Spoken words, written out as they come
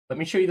Let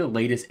me show you the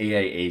latest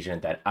AI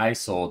agent that I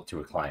sold to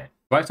a client.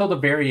 So I sold a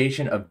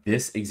variation of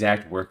this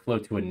exact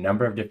workflow to a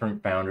number of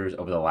different founders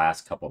over the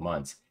last couple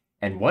months.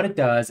 And what it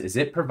does is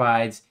it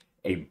provides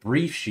a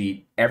brief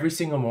sheet every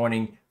single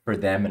morning for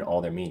them and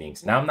all their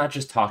meetings. Now, I'm not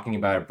just talking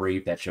about a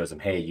brief that shows them,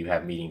 hey, you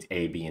have meetings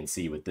A, B, and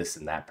C with this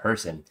and that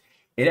person.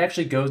 It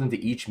actually goes into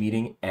each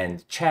meeting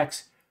and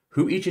checks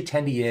who each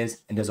attendee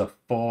is and does a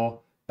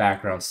full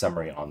background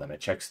summary on them.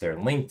 It checks their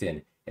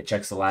LinkedIn. It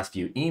checks the last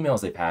few emails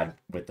they've had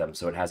with them.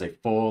 So it has a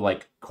full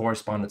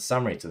correspondence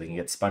summary so they can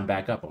get spun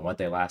back up on what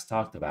they last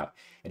talked about.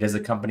 It does a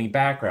company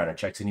background. It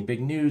checks any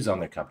big news on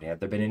their company. Have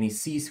there been any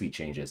C-suite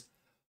changes?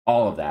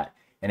 All of that.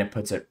 And it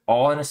puts it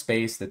all in a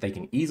space that they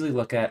can easily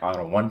look at on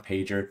a one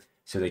pager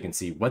so they can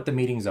see what the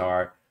meetings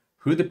are,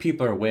 who the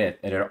people are with,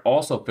 and it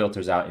also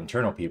filters out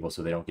internal people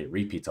so they don't get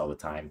repeats all the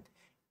time.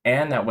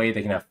 And that way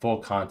they can have full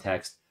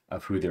context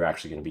of who they're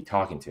actually going to be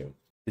talking to.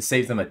 This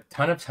saves them a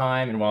ton of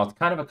time, and while it's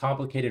kind of a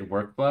complicated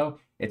workflow,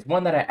 it's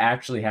one that I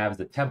actually have as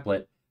a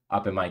template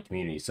up in my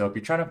community. So if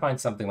you're trying to find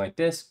something like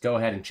this, go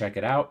ahead and check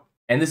it out.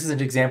 And this is an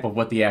example of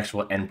what the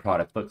actual end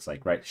product looks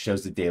like, right? It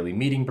shows the daily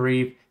meeting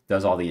brief,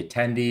 does all the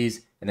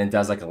attendees, and then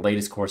does like a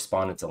latest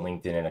correspondence, a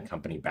LinkedIn, and a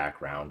company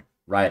background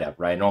write-up,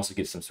 right? And also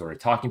gives some sort of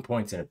talking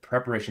points and a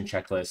preparation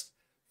checklist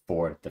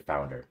for the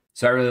founder.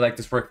 So I really like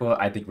this workflow.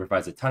 I think it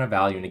provides a ton of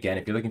value. And again,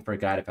 if you're looking for a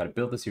guide of how to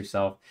build this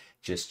yourself,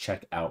 just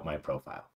check out my profile.